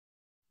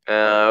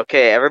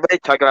Okay, everybody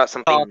talk about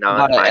something Talk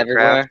about it non-Minecraft.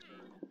 everywhere.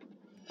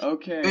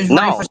 Okay. Who's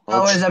No, ready for Star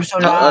Wars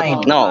Episode let's-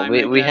 9? no,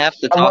 we have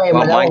to Oh talk wait, about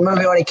but that Minecraft.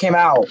 movie already came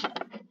out.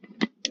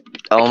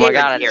 Oh my can't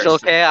god, even it's hear so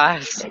us.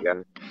 chaos.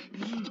 Again.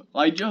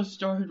 I just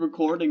started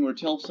recording. We're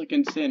 12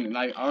 seconds in, and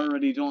I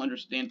already don't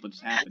understand what's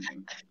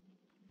happening.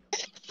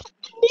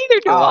 Neither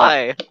do Oh.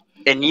 I.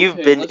 And you've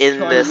Okay, been let's in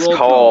try this roll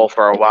call call.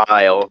 for a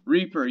while.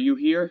 Reaper, you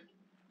here?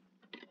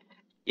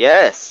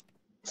 Yes.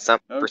 For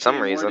Okay, some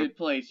reason. Warded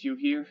Place, you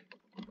here?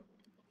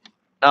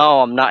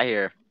 No, I'm not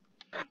here.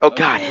 Oh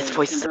god, his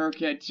voice is...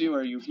 Timbercat 2,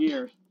 are you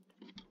here?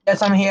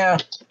 Yes, I'm here.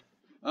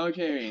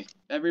 Okay,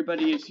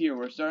 everybody is here.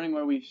 We're starting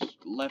where we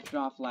left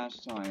off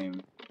last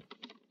time.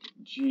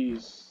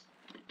 Jeez.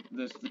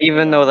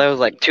 Even though that was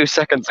like 2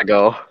 seconds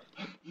ago.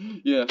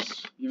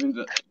 Yes, even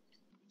the...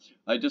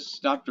 I just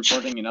stopped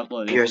recording and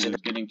uploading because it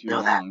was getting too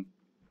long.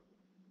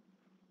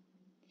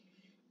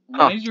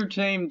 Why is your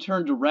team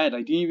turned to red? I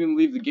didn't even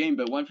leave the game,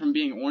 but went from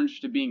being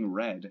orange to being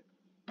red.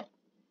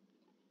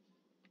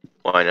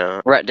 Why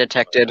not? Ret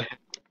detected.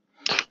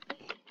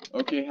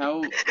 Okay,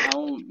 how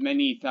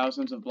many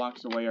thousands of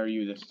blocks away are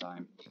you this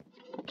time?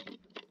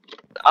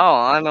 Oh,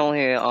 I'm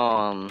only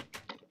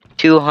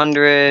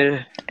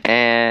 200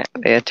 and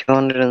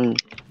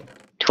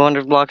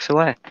 200 blocks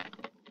away.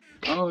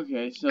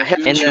 Okay, so I have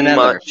In too the nether.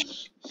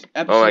 much.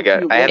 Oh my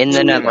god, I have In the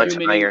too nether. much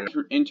human iron.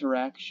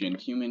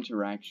 Human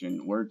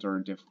interaction. Words are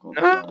difficult,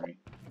 No. sorry.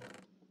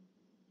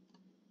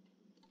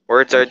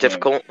 Words are Okay.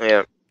 difficult?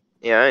 Yeah.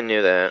 Yeah, I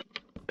knew that.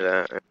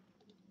 That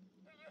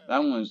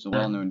one was a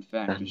well-known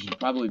fact. We should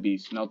probably be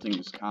smelting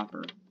this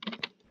copper.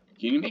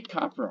 Can you make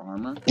copper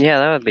armor? Yeah,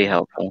 that would be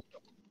helpful.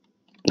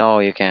 No,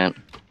 you can't.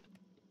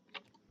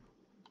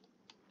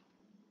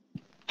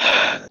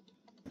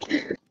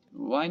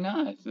 Why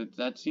not?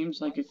 That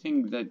seems like a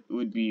thing that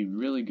would be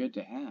really good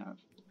to have.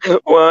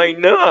 Why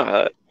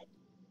not? Oh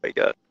my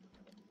god.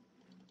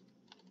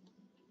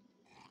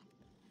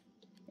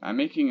 I'm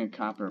making a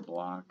copper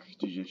block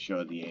to just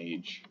show the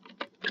age.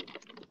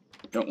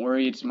 Don't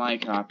worry, it's my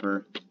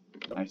copper,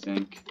 I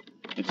think.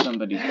 It's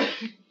somebody's.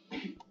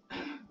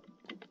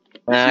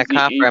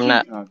 Copper,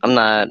 I'm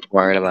not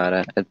worried about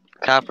it.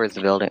 Copper is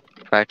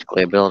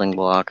practically a building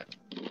block.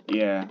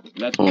 Yeah,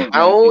 that's what.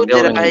 How did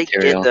Building I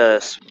material.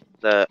 get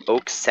the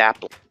oak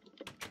sapling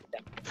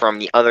from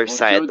the other Well,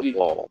 side show of the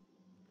wall?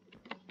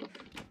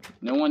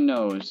 No one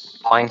knows.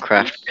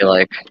 Minecraft, I feel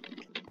like.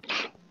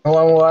 No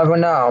one will ever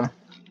know.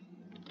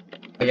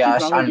 I Yeah,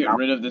 should probably I get know.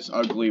 rid of this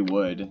ugly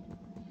wood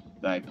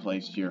that I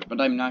placed here, but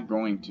I'm not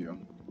going to.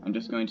 I'm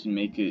just going to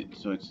make it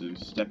so it's a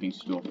stepping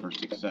stool for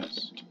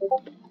success.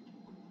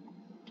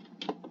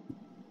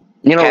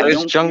 You know, Yeah, there's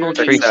don't jungle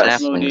care tree that you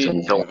saplings uploaded-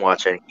 in Don't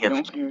watch any. I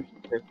don't care.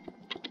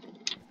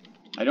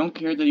 I don't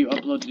care that you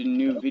uploaded a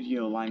new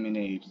video,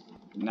 Limonade.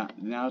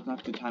 Now's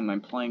not the time.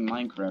 I'm playing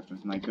Minecraft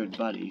with my good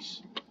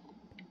buddies.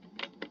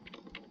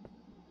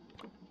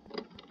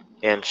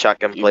 And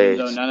shotgun Even plays.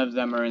 though none of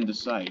them are in the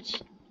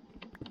site.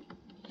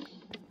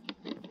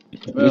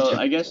 Well,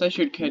 I guess I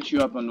should catch you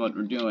up on what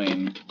we're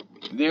doing.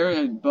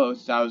 They're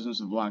both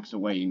thousands of blocks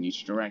away in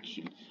each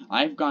direction.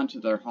 I've gone to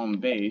their home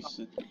base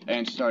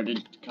and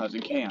started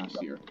causing chaos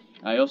here.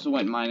 I also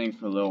went mining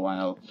for a little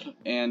while,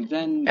 and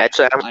then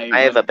Actually,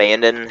 I have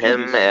abandoned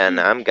him, and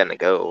I'm gonna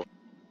go.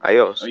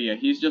 Adios. Oh yeah,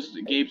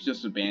 Gabe's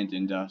just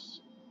abandoned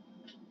us.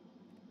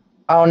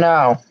 Oh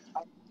no.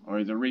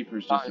 Or the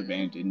Reaper's just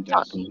abandoned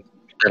us.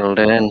 Dun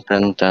dun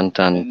dun dun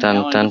dun And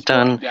now I'm dun just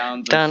going dun down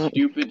the dun.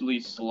 stupidly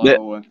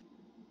slow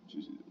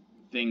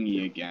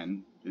thingy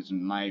again. Because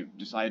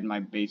decided my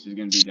base is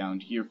gonna be down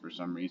here for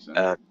some reason.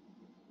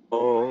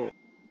 Oh,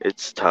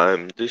 it's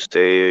time to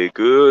say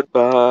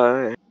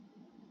goodbye.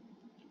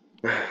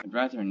 I'd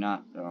rather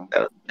not though.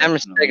 I'm gonna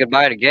say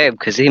goodbye to Gabe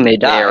because he may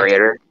die.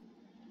 Narrator.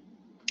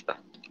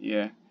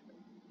 Yeah.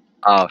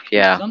 Oh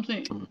yeah.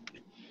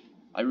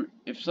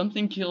 If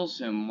something kills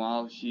him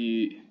while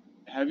he...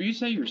 Have you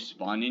say you're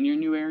spawned in your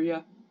new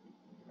area?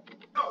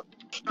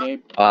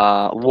 Gabe?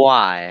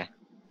 Why?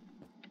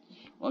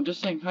 Well, I'm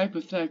just saying,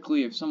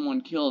 hypothetically, if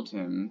someone killed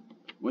him,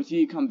 would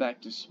he come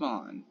back to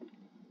spawn?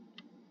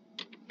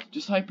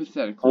 Just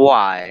hypothetically.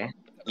 Why?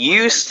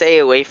 You stay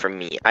away from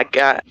me. I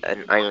got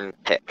an iron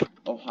pick.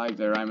 Oh, hi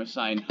there, I'm a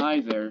sign. Hi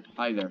there,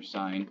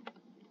 sign.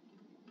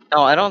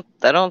 No, I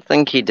don't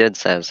think he did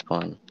save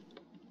spawn.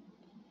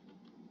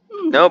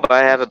 No, but I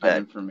have a That's bed.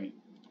 coming for me.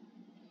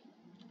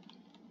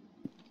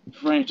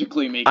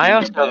 Frantically making I a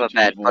also have a to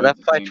bed, but avoid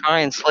if the I thing. try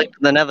and sleep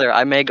in the nether,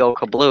 I may go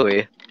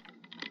kablooey.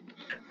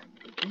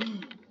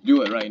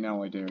 Do it right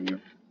now, I dare you.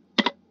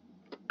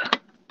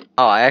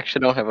 Oh, I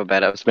actually don't have a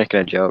bed. I was making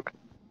a joke.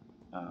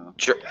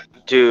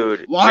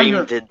 Dude, Liar!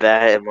 Dream did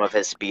that in one of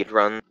his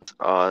speedruns.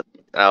 That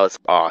was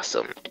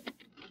awesome.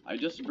 I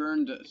just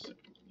burned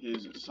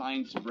his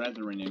science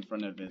brethren in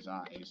front of his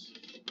eyes.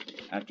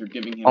 After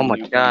giving him Oh a my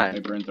new face, God. I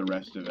burned the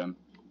rest of him.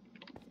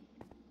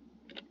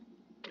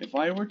 If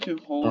I were to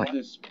hold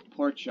this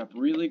pork chop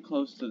really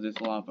close to this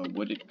lava,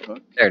 would it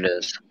cook? There it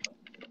is.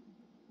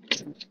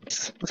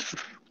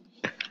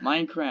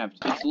 Minecraft,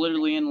 it's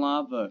literally in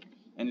lava,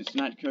 and it's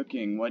not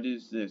cooking. What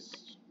is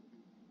this?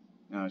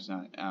 No, it's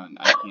not.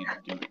 I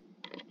can't do it.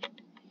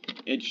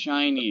 It's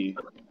shiny.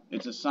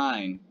 It's a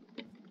sign.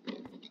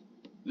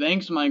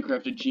 Thanks,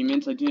 Minecraft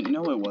Achievements. I didn't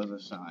know it was a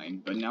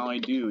sign, but now I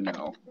do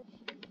know.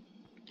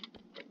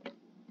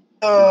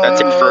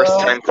 That's your first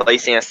time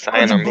placing a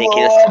sign or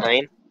making a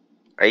sign?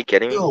 Are you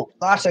kidding me? Ooh,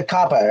 lots of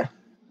copper.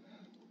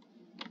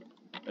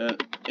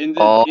 In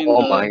Oh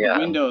the my God.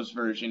 Windows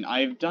version,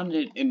 I've done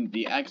it in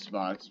the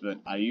Xbox, but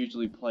I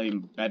usually play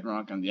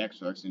Bedrock on the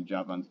Xbox and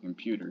Java on the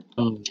computer.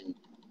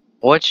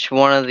 Which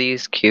one of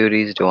these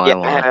cuties do I Yeah, I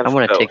want? have I'm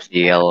gonna take both. the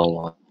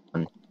yellow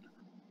one.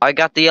 I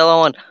got the yellow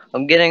one.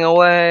 I'm getting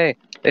away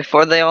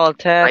before they all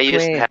attack I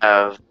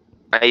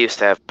used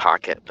to have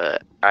Pocket,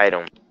 but I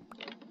don't.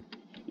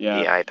 Yeah,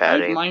 The I have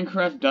iPad ain't.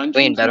 Minecraft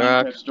Dungeons,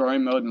 Bedrock? Minecraft Story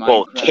Mode,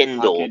 Well, Minecraft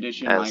Kindle, Pocket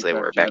Edition, as they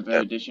were Minecraft back Java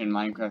then. Edition,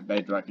 Minecraft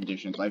Bedrock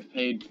Editions. I've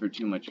paid for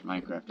too much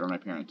Minecraft, or my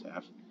parents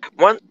have.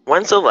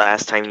 When's the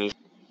last time you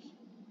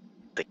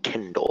the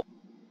Kindle?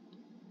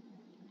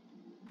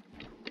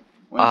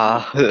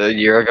 A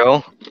year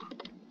ago.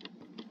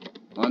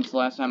 When's the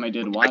last time I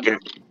did what?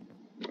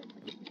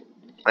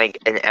 Like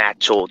an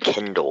actual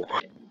Kindle.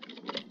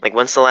 Like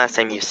when's the last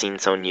time you've seen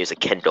someone use a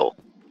Kindle?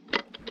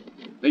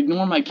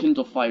 Ignore my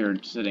Kindle Fire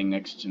sitting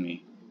next to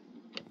me.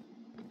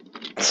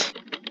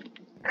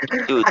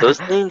 Dude, those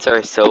things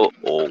are so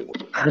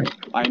old.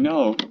 I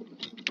know.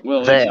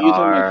 Well, They it's either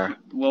are.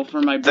 well,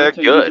 for my They're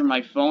birthday, good. either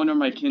my phone or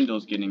my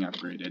Kindle's getting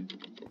upgraded.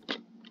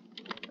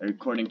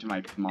 According to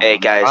my mom. Hey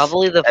guys,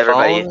 Probably the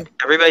phone.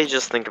 everybody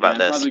just think about I'm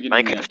this. probably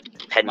getting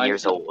Minecraft is 10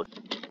 years old.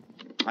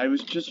 I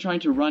was just trying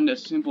to run a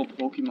simple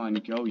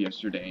Pokemon Go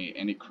yesterday,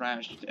 and it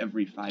crashed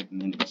every 5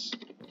 minutes.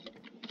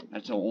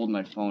 That's how old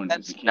my phone is.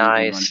 That's It can't even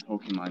run nice.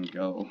 Pokemon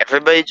Go.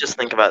 Everybody just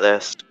think about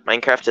this.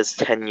 Minecraft is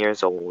 10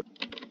 years old.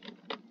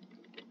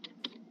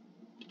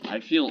 I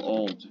feel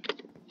old.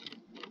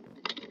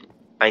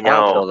 I I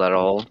don't feel know. that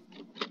old.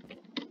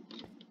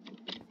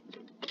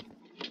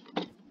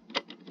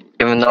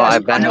 Even though Yes,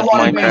 I've been with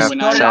underwater base. Minecraft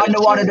Go to since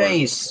Underwater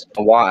base.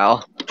 a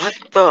while. What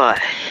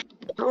the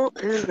hell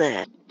is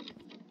that?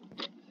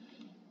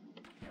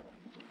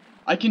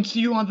 I can see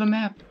you on the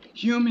map!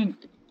 Human!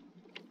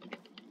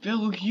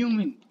 Fellow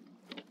human!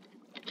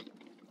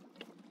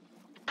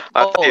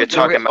 I thought you were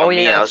talking about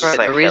me. Yeah, I was that's just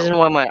right. like, The reason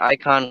why my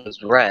icon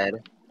was red.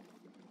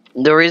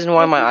 The reason why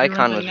Well, my if you're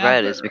in icon the was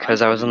red is nether,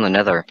 because I was in the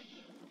nether.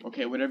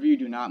 Okay, whatever you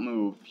do not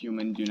move.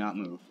 Human, do not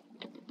move.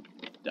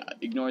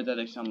 Ignore that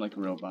I sound like a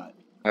robot.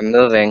 I'm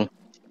moving.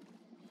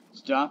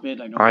 Stop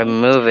it, I don't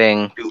I'm like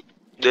moving.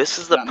 this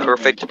is the Stop moving.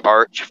 perfect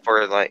arch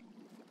for like.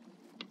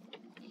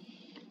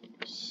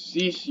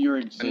 Cease your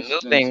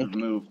existence moving. of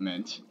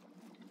movement.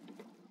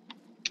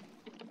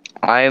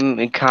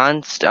 I'm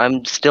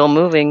still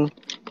moving.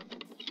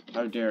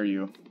 How dare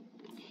you?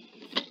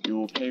 You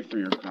will pay for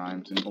your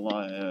crimes and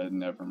blah,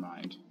 never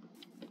mind.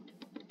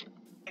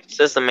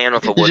 Says the man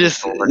with a You wooden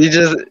just, sword. you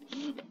just.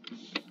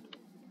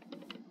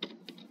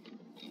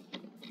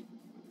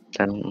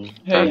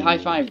 Hey, high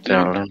five,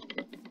 dude.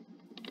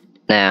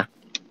 Nah.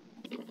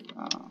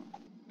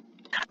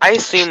 I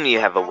assume you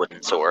have a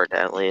wooden sword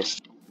at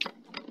least.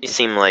 You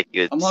seem like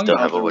you'd Among still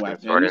have a other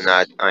wooden sword and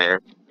weapons. not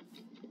iron.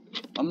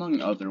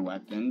 Among other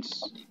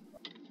weapons.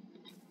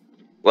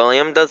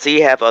 William, does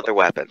he have other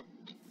weapons?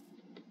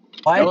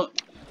 What?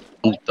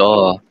 Don't-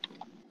 Duh.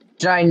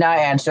 Did I not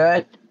answer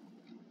it?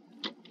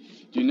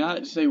 Do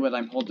not say what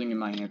I'm holding in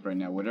my hand right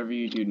now. Whatever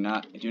you do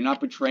not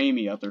betray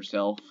me, other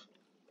self.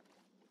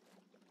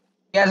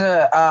 He has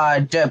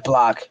a dirt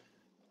block.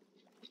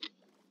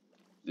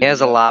 He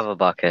has a lava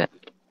bucket.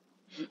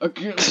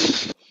 Okay.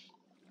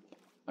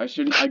 I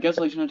guess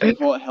I shouldn't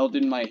have held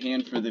in my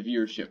hand for the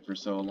viewership for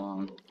so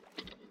long.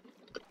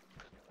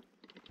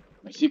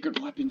 My secret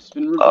weapon's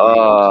been revealed.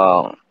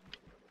 Oh.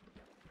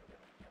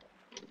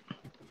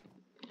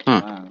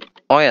 Wow.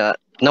 Oh yeah.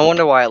 No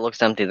wonder why it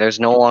looks empty. There's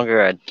no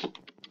longer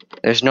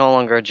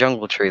a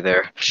jungle tree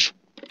there.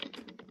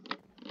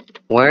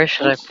 Where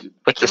should I I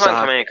put keep this on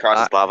coming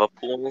across lava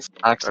pools.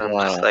 oxen I'm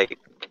just lava? like,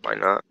 why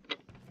not?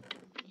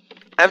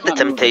 I have the Stop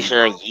moving. temptation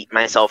to yeet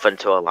myself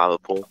into a lava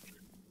pool.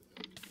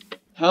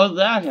 How'd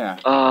that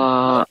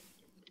happen?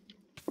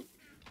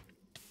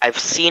 I've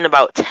seen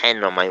about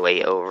 10 on my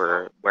way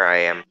over where I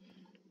am.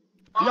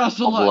 The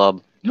ocelot!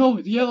 Blub. No,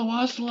 the yellow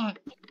ocelot!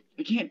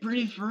 I can't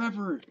breathe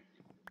forever!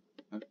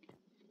 Okay.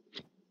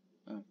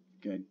 Oh,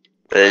 good.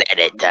 Let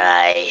it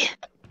die.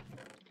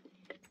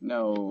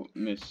 No,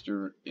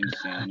 Mr.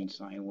 Insane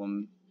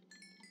Asylum.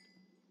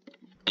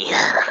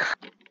 Yeah.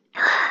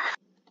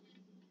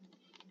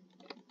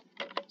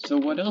 So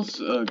what else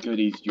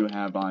goodies do you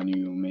have on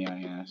you, may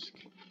I ask?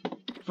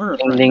 For a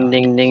Ding friend, ding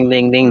ding obviously. ding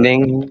ding ding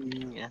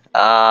ding.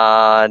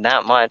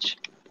 Not much.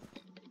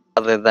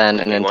 Other than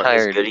an You want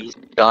his entire goodies?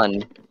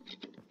 gun.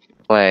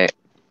 Wait.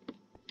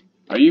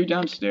 Are you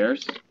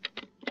downstairs?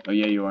 Oh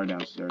yeah, you are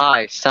downstairs.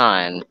 Hi,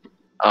 sign.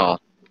 Oh.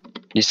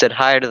 You said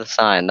hi to the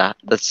sign.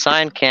 The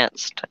sign can't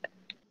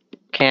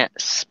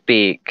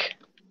speak.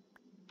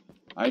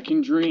 I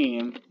can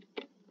dream.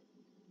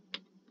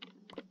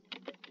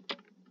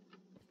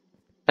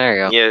 There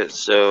you go. Yeah,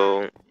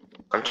 so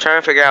I'm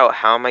trying to figure out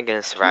how am I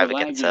gonna survive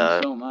You're against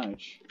lagging so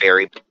much.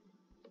 very.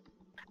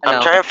 I I'm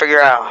know. trying to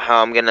figure out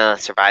how I'm gonna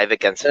survive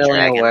against a Feeling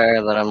dragon.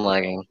 aware that I'm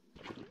lagging.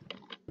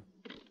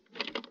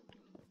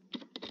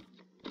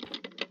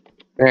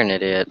 You're an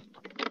idiot.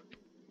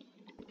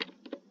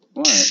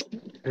 What?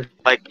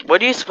 Like,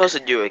 what are you supposed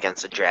to do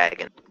against a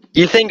dragon?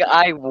 You think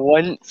I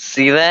wouldn't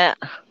see that?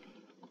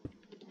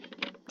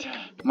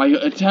 My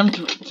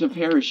attempt to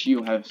perish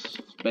you has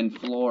been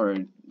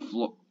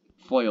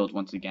foiled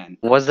once again.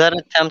 Was that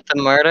attempt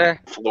to murder?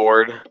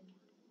 Floored.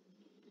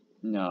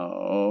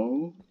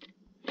 No.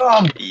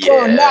 Oh,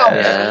 Yeah.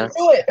 Yeah.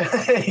 do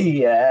it.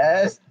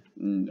 Yes.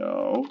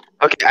 No.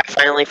 Okay, I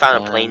finally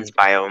found a plains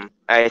biome.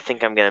 I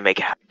think I'm gonna make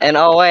it. And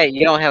oh wait,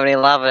 you don't have any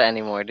lava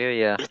anymore, do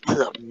you? This is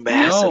a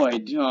massive No, I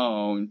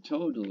don't.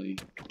 Totally.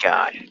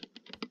 guy.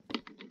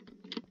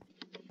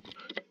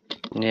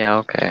 Yeah,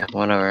 okay,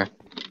 whatever.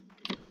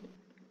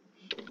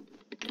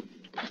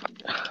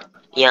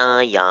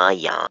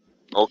 Yeah.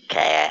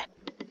 Okay.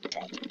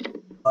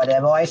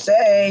 Whatever I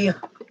say.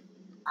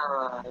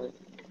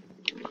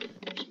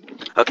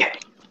 Okay.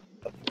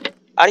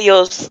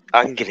 Adios.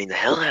 I'm getting the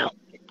hell out.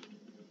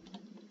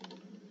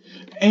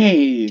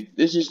 Hey,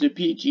 this is the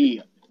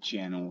PG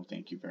channel.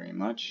 Thank you very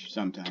much.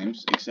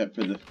 Sometimes, except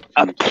for the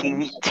A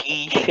few times.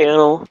 PT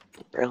channel?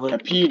 Really? A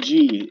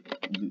PG.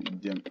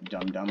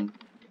 Dum dum.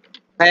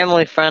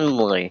 Family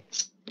friendly.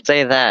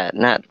 Say that,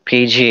 not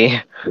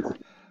PG.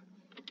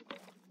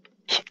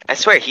 I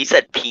swear he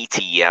said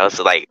PT. I was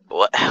like,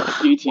 what?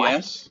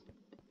 PTS.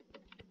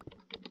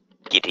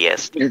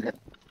 PTS.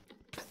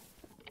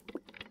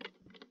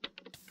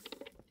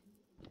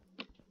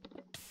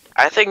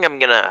 I think I'm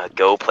gonna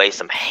go play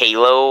some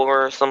Halo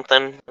or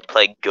something.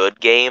 Play good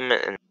game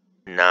and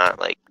not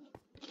like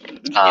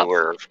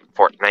newer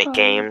Fortnite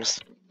games.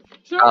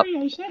 Sorry,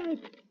 I said it.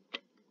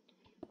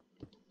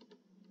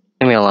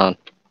 Leave me alone.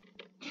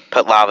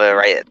 Put lava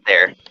right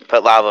there.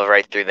 Put lava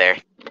right through there.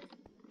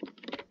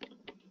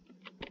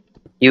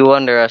 You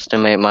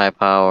underestimate my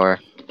power.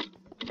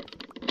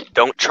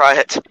 Don't try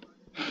it.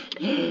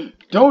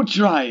 Don't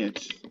try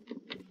it.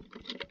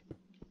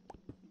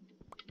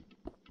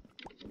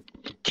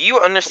 Do you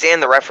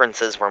understand the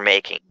references we're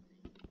making?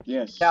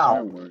 Yes, No.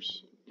 Star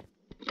Wars.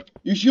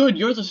 You should.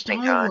 You're the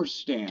Thank Star God. Wars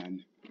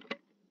stan.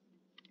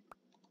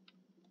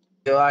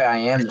 Feel like I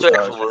am I the swear.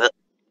 Star Wars.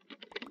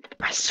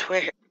 I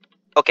swear.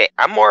 Okay,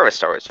 I'm more of a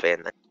Star Wars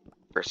fan than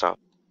first off.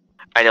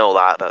 I know a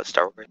lot about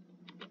Star Wars.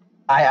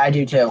 I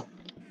do too.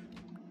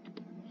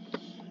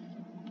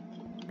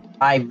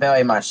 I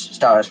very much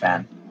Star Wars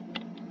fan.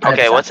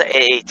 Okay, 100%. what's an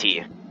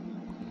AAT?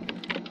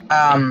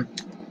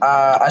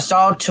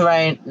 Assault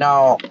terrain.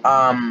 No.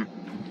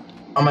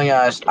 Oh my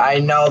gosh, I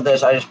know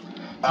this. I just.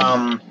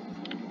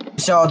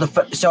 So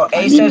A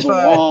I mean stands the for.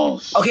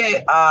 walls.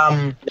 Okay.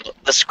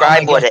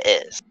 Describe Oh my what it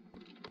is.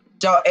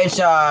 So it's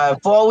a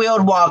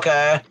four-wheeled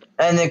walker,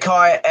 and they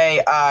call it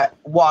a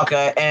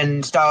walker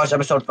in Star Wars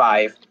Episode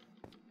 5.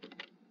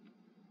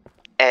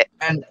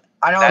 And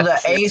I know the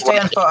That's A what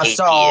stands for AT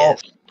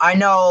assault. is. I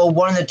know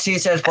one of the T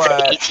stands for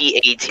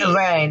AT-AT.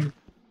 terrain.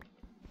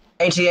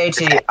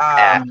 AT-AT.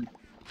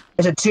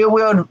 It's a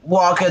two-wheeled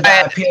walker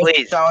that appears in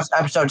Please. Star Wars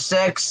Episode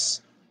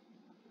 6.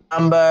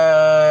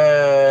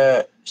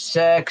 Number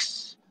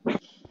 6.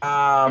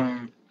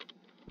 And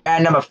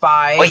number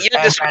 5. What you're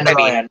and describing-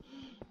 Mandalorian.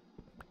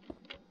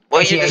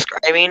 What you're AT-AT.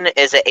 describing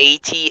is an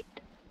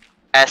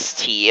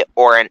AT-ST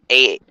or an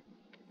A.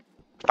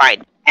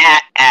 Fine.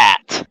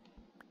 At.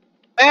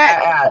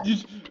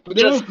 Just,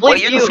 Just no, What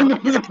you're you.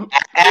 describing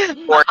at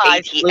or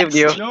I believed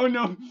you. AT-ST.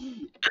 No.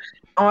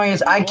 Oh my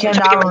gosh, I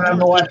cannot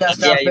remember what that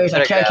stuff Yeah, you is. I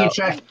better can't go. keep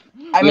track.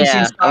 I haven't Yeah, seen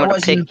I'm Star gonna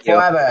Wars in pick you.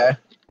 forever.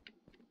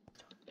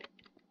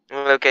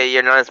 Okay,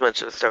 you're not as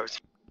much of a Star Wars.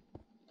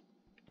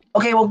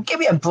 Okay, well, give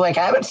me a break.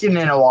 I haven't seen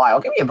it in a while.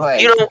 Give me a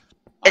break. You know,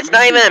 it's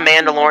not even a I'm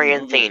gonna Mandalorian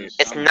Google thing. this.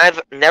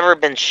 It's never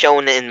been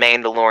shown in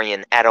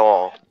Mandalorian at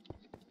all.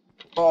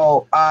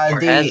 Oh, Or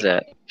has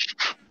it?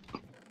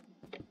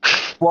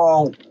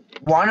 well,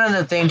 one of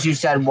the things you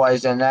said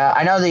was in there.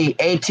 I know the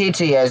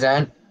ATT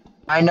isn't.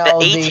 I The know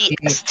the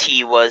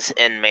AT-ST was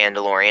in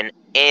Mandalorian, and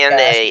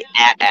Yes. a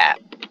AT-AT.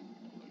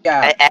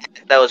 yeah.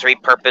 AT-AT that was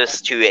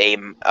repurposed to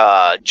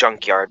a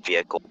junkyard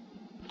vehicle.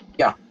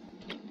 Yeah.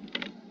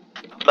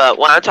 But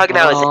what I'm talking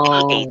about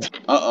Oh. is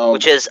AT-AT, Uh-oh.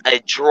 which is a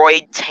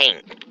droid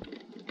tank.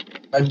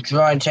 A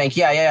droid tank.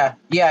 Yeah.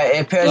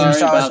 It appears in Sorry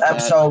Star Wars about that.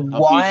 Episode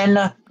I'll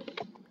 1,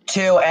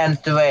 2,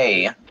 and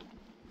 3.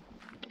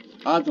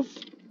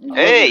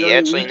 Hey, you very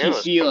actually leaky knew.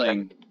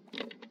 ceiling.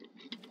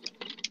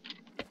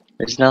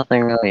 There's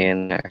nothing really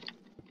in there.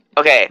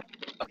 Okay.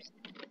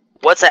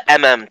 What's a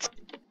MMT?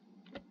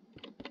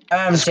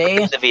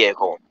 MMT. The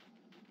vehicle.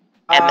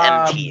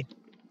 MMT.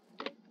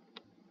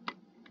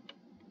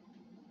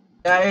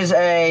 That is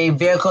a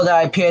vehicle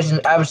that appears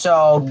in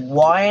Episode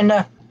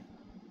 1.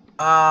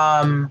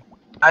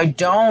 I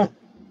don't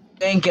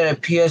think it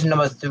appears in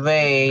number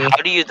 3. How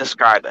do you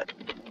describe it?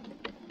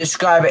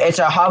 Describe it. It's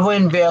a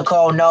hovering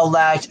vehicle, no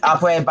legs,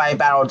 operated by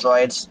battle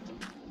droids.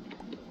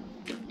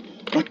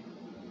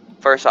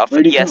 First off,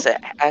 Where'd he yes, go? it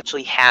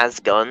actually has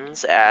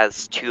guns,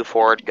 as 2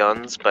 forward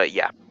guns, but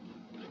yeah.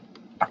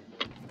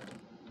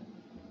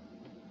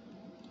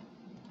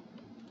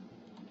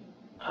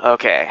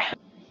 Okay.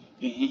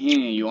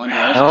 You I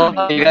underestimate love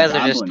how you my guys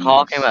are just goblin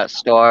talking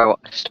wits.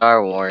 about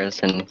Star Wars,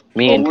 and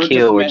me Well, and we're Q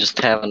just were mess- just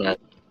having a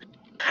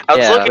I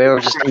was Yeah, looking we were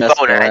at just my messing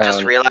phone and I just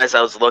around. realized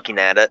I was looking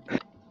at it.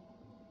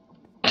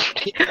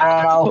 I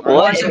don't know. What?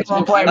 One second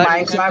we're playing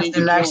I was Minecraft, attempting the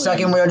to next kill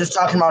second him. we were just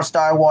talking about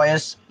Star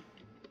Wars.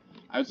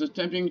 I was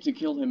attempting to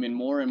kill him in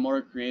more and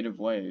more creative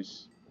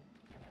ways.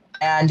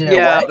 And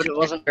yeah, what? but it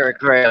wasn't very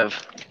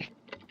creative.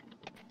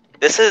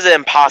 This is an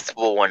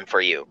impossible one for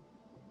you.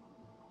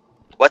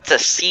 What's a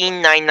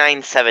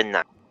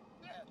C9979?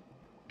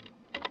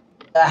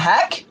 The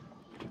heck?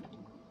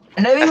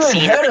 I never A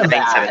even heard of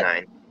that.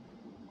 C9979.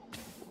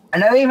 I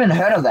never even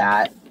heard of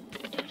that.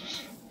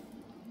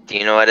 Do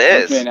you know what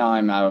it is? Okay, now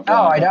I'm out of No,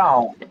 I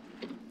don't.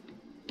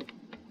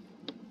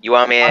 You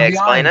want me to I'll be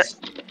explain it?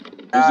 honest. Is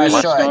it a Sure,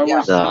 Star yeah.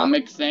 Wars No.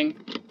 comic thing?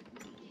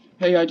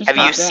 Hey, I just Have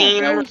got you back.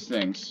 seen- How was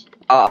things?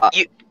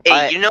 Hey,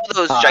 I- you know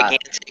those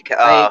gigantic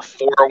I-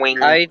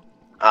 four-wing I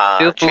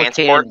duplicated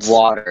transports?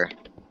 water.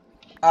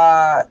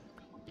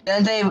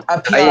 Then they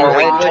appear Hey, I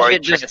wait, on droid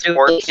legit just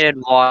transports?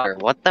 duplicated water.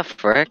 What the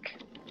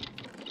frick?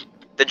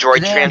 The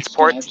droid Then-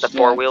 transports, the Stab,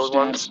 four-wheeled stab,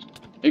 ones? stab.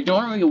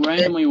 Ignore me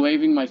randomly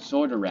waving my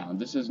sword around.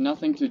 This has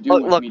nothing to do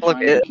Look, with look, me look,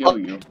 trying to it- kill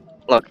look. you.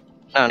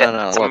 No, no,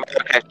 no, look.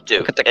 Look at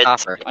the it's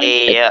copper.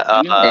 A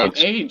I know, uh,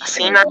 it aged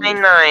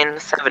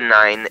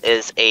C9979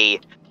 is a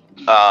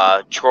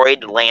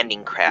droid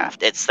landing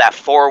craft. It's that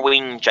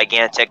four-wing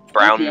gigantic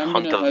brown Okay, I'm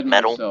hunk gonna of head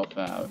metal myself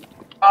out.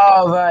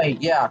 Oh, right,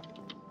 yeah.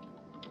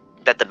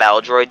 that the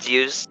battle droids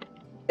use.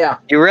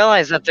 You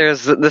realize that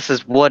this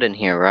is wood in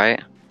here,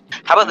 right?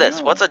 How about I this?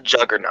 know. What's a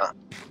juggernaut?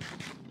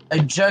 A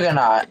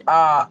juggernaut.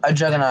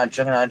 Juggernaut.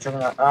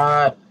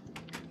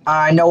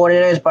 I know what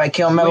it is, but I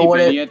can't remember Sleep, what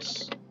it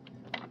idiots.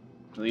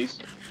 Please.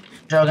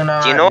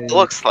 Juggernaut. Do you know what it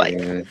looks like?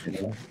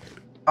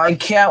 I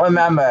can't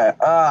remember.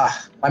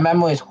 My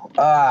memory's.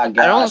 Gosh.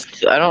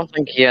 I don't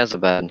think he has a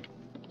bed.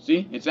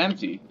 See? It's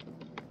empty.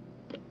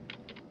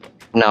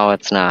 No,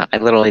 it's not. I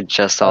literally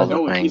just saw the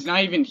No, thing. he's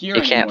not even here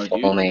You anymore, can't fool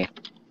dude. me.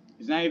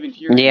 He's not even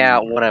here Yeah,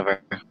 anymore.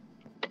 whatever.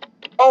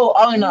 Oh,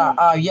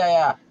 Ugnaught.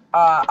 Yeah.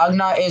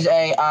 Ugnaught is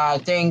a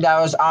thing that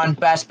was on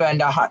Bespin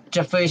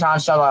to freeze Han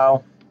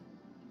Solo.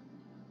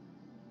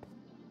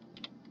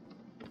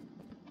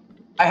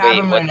 I have Wait,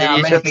 him what right did now.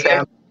 you just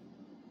say?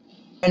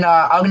 And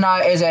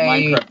Ugnaught is a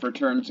Minecraft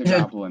Return to is a-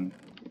 Goblin.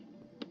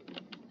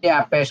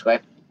 yeah, basically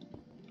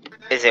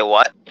Is it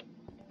what?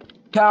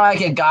 kind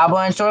of like a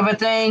goblin sort of a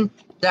thing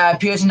that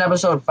appears in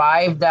episode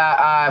 5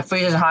 that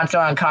freezes Han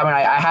Solo and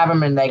Carbonite. I have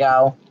him in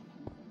Lego.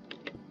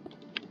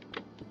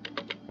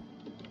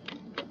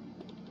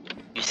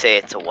 You say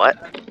it's a what?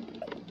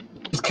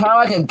 It's kind of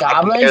like a I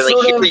goblin can barely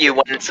sort hear of. you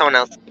when someone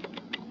else.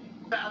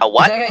 A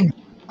what?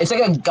 It's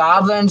like a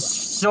goblin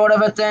sort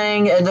of a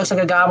thing. It looks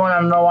like a goblin. I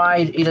don't know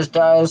why. He just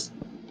does.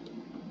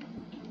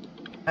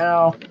 I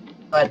know,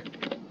 but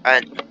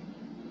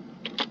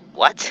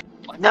What?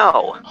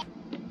 No.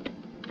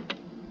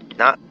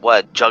 Not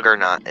what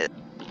juggernaut is.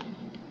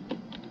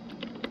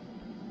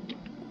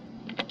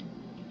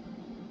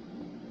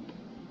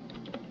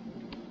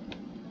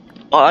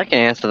 Well, I can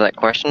answer that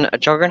question. A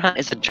juggernaut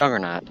is a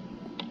juggernaut.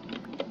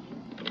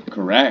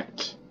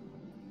 Correct.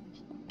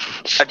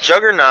 A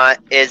juggernaut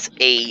is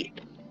a.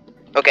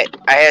 Okay,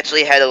 I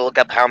actually had to look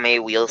up how many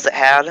wheels it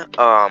had.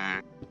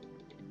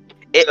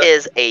 It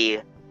is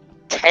a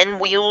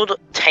 10-wheeled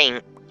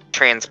tank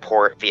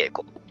transport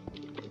vehicle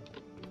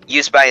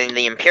used by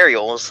the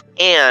Imperials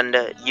and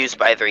used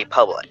by the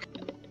Republic.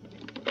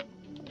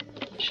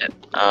 Shit.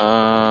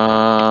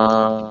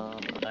 I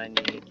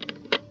need.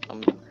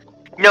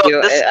 No,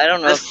 this I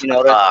don't know this, if you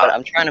noticed, but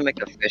I'm trying to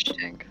make a fish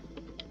tank.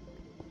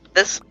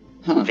 this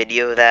Huh.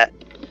 video that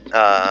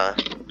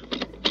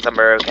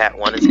Summer Cat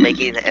 1 is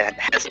making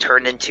has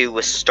turned into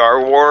a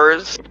Star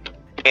Wars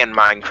and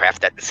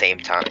Minecraft at the same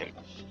time.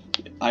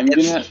 I'm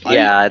gonna.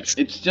 Yeah, it's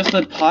It's just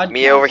a podcast.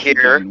 Me over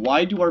here, again.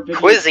 Why do our videos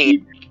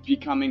quizzing. keep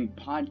becoming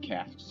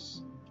podcasts?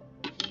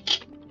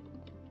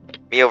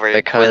 Me over here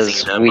Because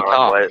quizzing them we on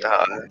talk.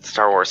 what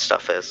Star Wars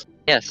stuff is.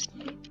 Yes.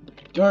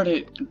 Darn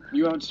it!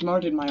 You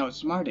outsmarted my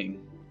outsmarting.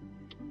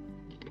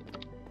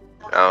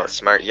 Oh,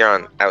 smart! You're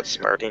on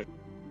outsmarting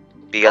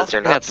because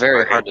they're not. That's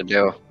very smart. hard to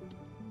do.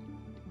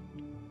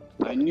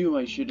 I knew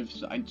I should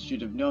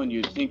have known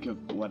you'd think of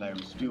what I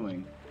was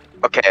doing,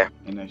 Okay,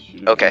 and I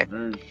should have Okay.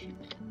 reversed.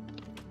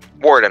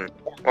 Warden.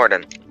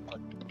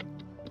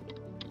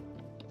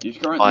 He's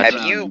currently Have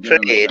drowned. you Give him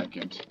a played-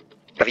 second.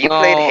 Have you No,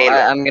 played Halo?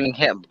 I'm getting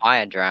hit by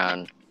a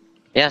drown.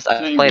 Yes, I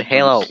Same played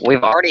Halo. difference.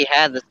 We've already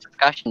had this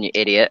discussion, you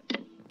idiot.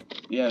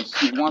 Yes,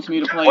 he wants me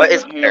to play What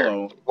is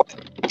Halo.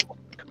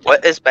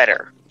 What is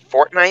better,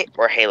 Fortnite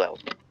or Halo?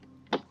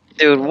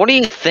 Dude, what do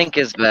you think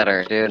is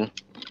better, dude?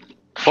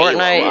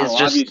 Fortnite Well, is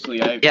just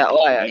obviously, I've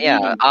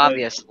even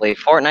obviously. I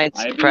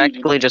Fortnite's believe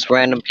practically just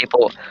random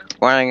people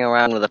running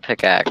around with a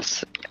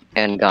pickaxe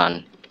and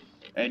gun.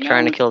 And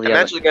trying to now kill the I'm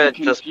other. actually gonna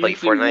just play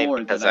confusing Fortnite lore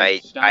because that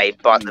I've I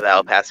stopped bought the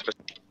battle playing. pass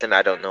and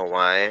I don't know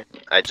why.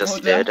 I just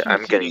Oh, did. that's I'm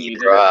what's gonna hitting me.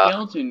 either There's a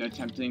skeleton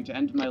attempting to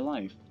end my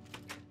life.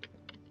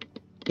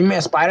 You mean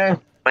a spider?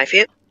 my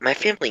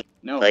family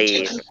No,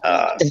 plays it's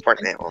a skeleton.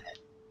 Fortnite. all-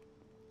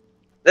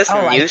 This I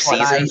don't new like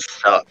season Fortnite.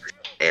 sucks,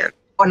 man.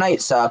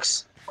 Fortnite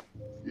sucks.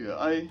 Yeah,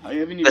 I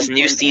haven't even This new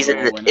played season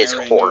Halo when is I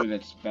already horrible. know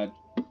that's bad.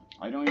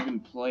 I don't even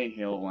play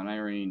Halo when I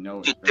already know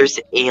it's Dude, bad. there's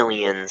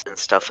aliens and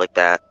stuff like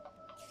that.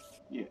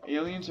 Yeah,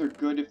 aliens are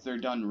good if they're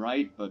done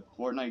right, but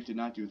Fortnite did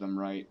not do them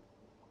right.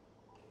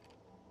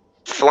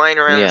 Flying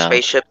around in a Yeah.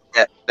 spaceship,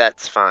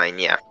 that's fine,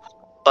 yeah.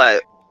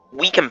 But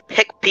we can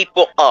pick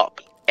people up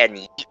and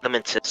yeet them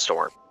into the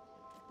storm.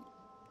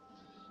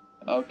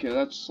 Okay,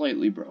 that's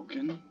slightly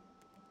broken.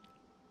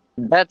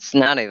 That's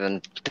not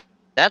even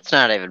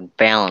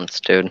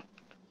balanced, dude.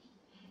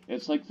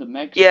 It's like the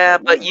mechs. Yeah,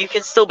 that but work. you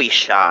can still be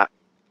shot.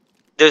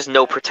 There's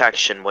no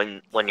protection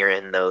when you're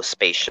in those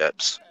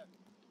spaceships.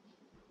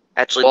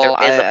 Actually, Well,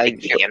 there is I a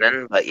big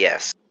cannon, but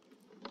yes.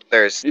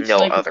 There's It's no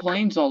like other.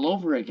 planes all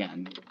over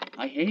again.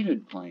 I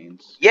hated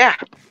planes. Yeah.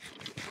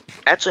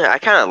 Actually, I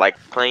kind of like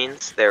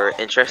planes. They're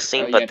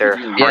interesting, Oh, yeah, but they're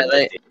 'cause you're hard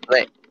Yeah, to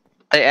do.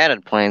 they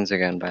added planes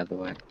again, by the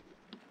way.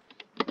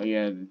 But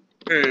yeah.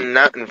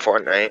 Not in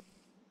Fortnite.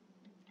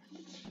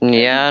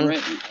 Yeah.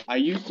 and I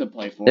used to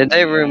play Fortnite. Did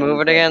they and remove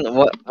was it like,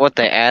 again? What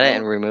they add it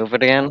and remove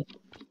it again?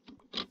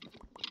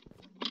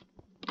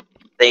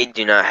 They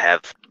do not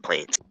have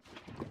planes.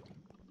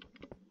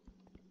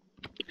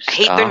 I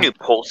hate their Stop. new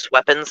pulse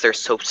weapons. They're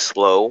so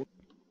slow.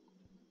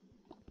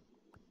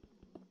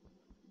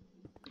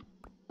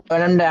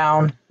 Burn him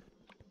down.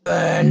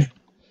 Burn.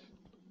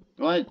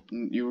 What?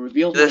 You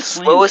revealed The my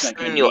slowest claim,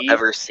 thing Second you'll D.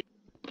 ever see.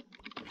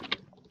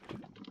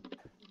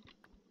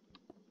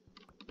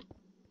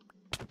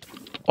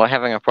 What,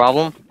 having a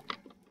problem?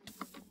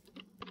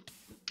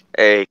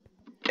 Hey,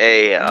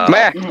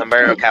 Meh.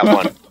 Sombrero Cat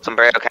 1.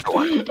 Sombrero Cat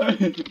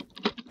 1.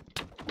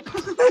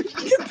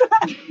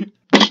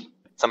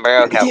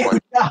 Sombrero Cat 1.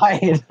 You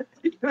died.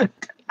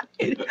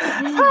 You died.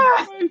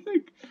 I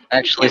think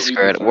Actually, What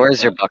screw it. reason Where's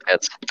for your that?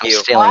 buckets? I'm You.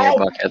 stealing your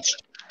What? buckets.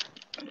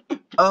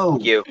 Oh.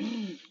 You.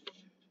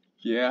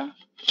 Yeah.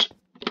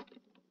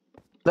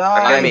 No.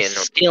 I'm gonna I'm be in-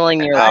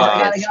 stealing your Guys,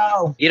 I buckets.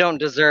 gotta go. You don't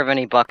deserve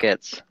any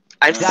buckets.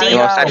 I've Gotta seen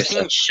go. I've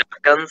seen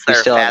shotguns You that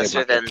are still have your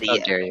faster than buckets. How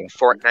the dare you?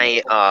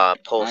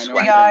 Fortnite pulse I know. Hey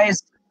weapon.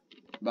 guys.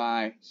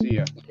 Bye. See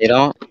ya. You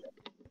don't?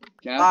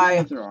 Can I Bye.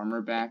 have their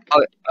armor back?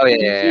 Oh yeah,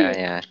 See ya.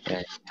 yeah.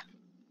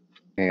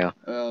 Here you go.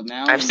 Well,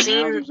 now, I've now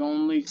seen- there's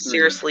only 3.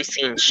 Seriously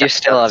seen You still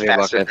shotguns have your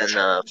faster buckets.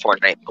 than the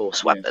Fortnite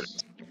pulse weapon.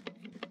 Yes.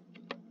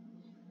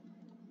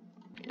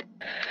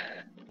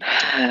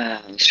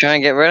 I'm just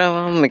trying to get rid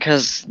of them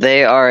because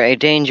they are a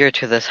danger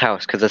to this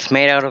house. Because it's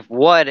made out of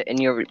wood, and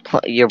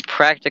you're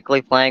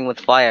practically playing with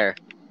fire.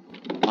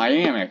 I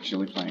am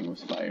actually playing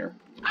with fire.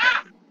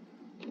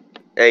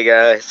 Hey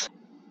guys,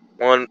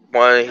 want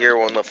to hear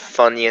one of the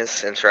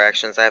funniest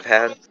interactions I've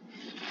had? I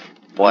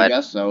What?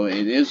 guess so.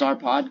 It is our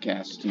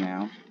podcast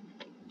now.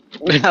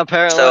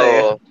 Apparently.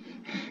 So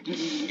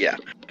yeah,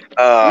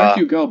 Where'd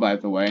you go, by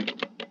the way?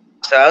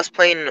 so I was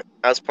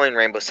playing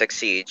Rainbow Six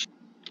Siege.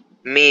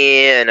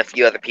 Me and a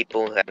few other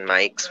people who had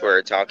mics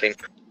were talking.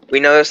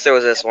 We noticed there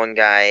was this one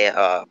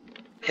guy.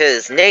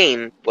 His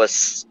name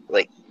was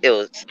like it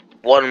was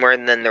one word,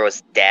 and then there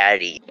was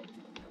Daddy.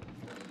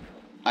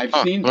 I've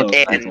Huh. seen those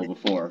And- people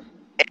before.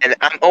 And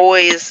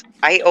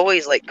I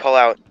always like call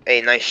out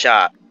a nice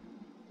shot.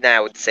 Then I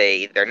would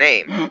say their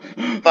name.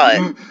 But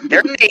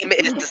their name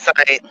is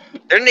designed.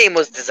 Their name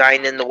was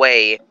designed in the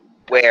way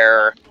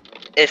where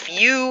if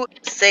you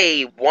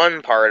say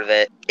one part of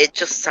it, it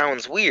just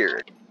sounds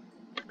weird.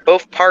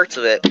 Both parts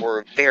of it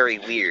were very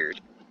weird.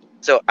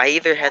 So I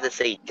either had to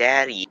say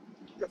Daddy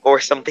or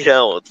something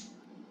else.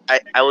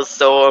 I was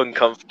so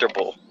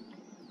uncomfortable.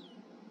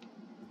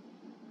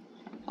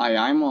 Hi,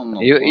 I'm on the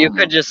You llama.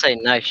 could just say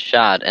nice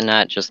shot and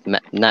not say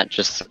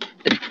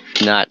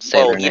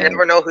Well, their you name.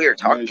 never know who you're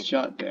talking Nice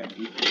shot,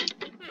 Daddy.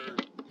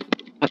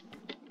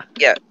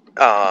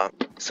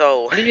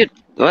 So What did you?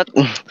 What?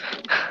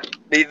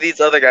 these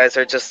other guys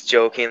are just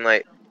joking,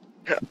 like,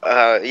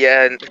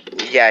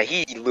 yeah,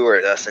 he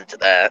lured us into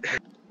that.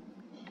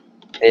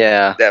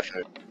 Yeah.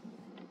 Definitely.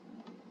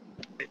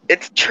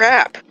 It's a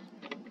trap.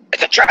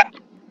 It's a trap.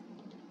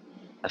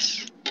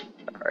 Yes.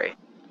 Sorry,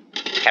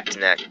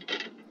 Captain Neck.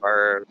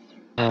 Or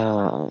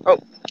Oh.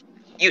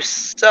 you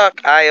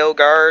suck, IO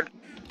guard.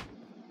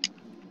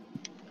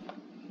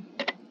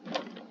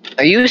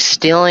 Are you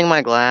stealing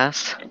my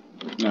glass?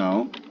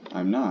 No,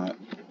 I'm not.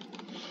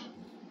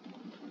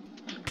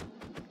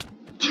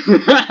 He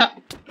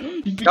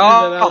figured Go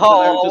that out that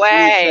I was just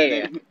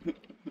away! resetting.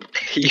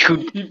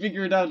 You. He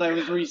figured out I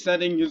was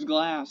resetting his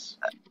glass.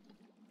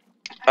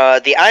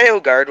 The IO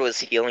guard was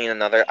healing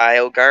another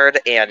IO guard,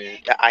 and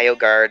the IO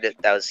guard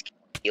that was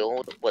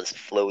healed was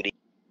floating.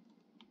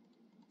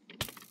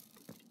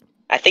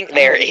 I think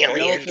they're Oh, the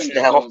aliens skeleton's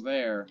now. still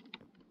there.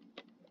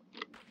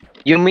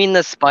 You mean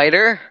the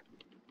spider?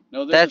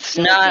 No, there's That's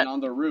a skeleton not- on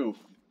the roof.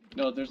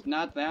 No, there's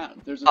not that.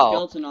 There's a Oh.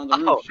 skeleton on the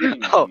roof Oh,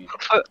 shooting at oh, me.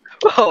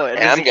 oh, Yeah,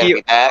 does I'm gonna he-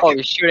 be back. oh,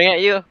 he's shooting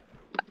at you?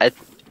 I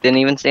didn't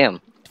even see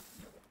him.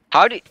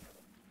 How did...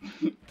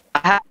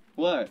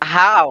 What?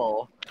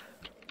 How?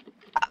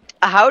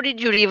 How did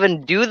you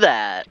even do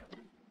that?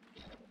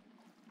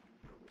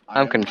 I I'm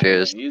have my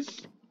confused.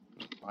 ways.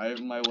 I have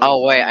my ways.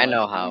 Oh, wait, in I life.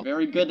 know how. I'm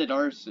very good at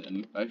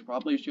arson. I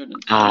probably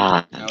shouldn't say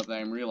Ah. now that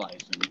I'm realizing.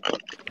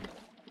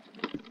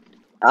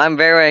 I'm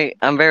very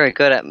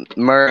good at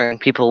murdering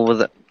people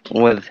with...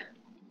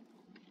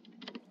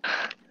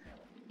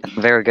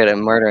 Very good at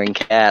murdering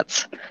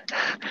cats.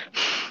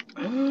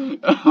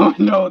 Oh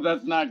no,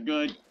 that's not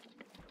good.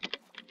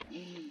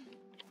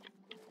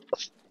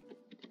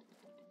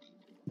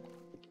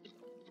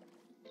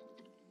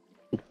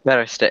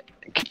 Better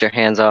get your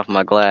hands off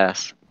my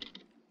glass.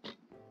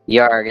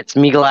 Yarg, it's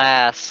me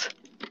glass.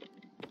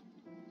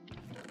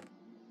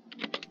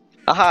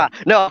 Aha,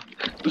 no,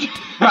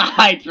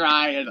 I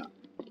tried.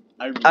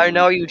 I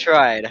know you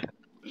tried.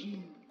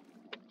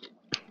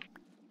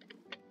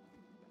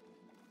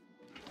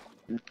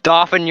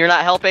 Dolphin, you're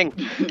not helping.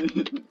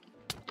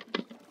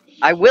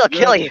 I will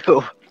kill you.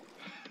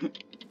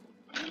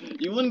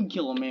 You wouldn't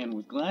kill a man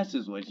with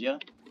glasses, would ya?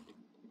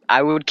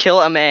 I would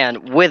kill a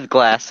man with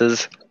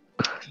glasses.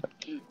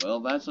 Well,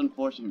 that's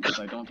unfortunate because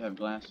I don't have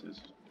glasses.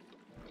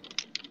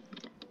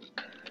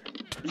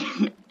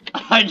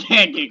 I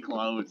can't get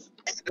close.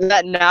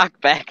 That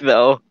knockback,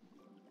 though.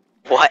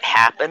 What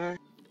happened?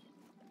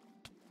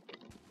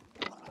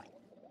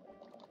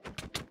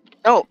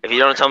 No. If you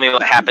don't tell me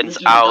what happens,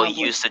 Mission I'll accomplished.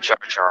 use the Jar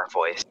Jar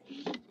voice.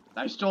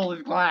 I stole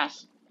his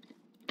glass.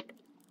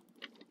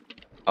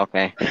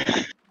 Okay.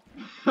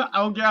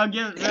 I'll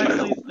give it back,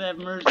 please, have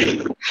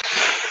mercy.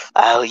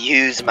 I'll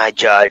use my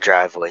Jar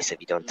Jar voice if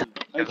you don't tell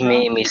I Give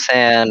me dropped it.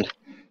 sand.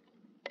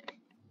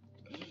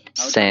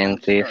 How did Sand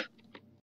it thief. start?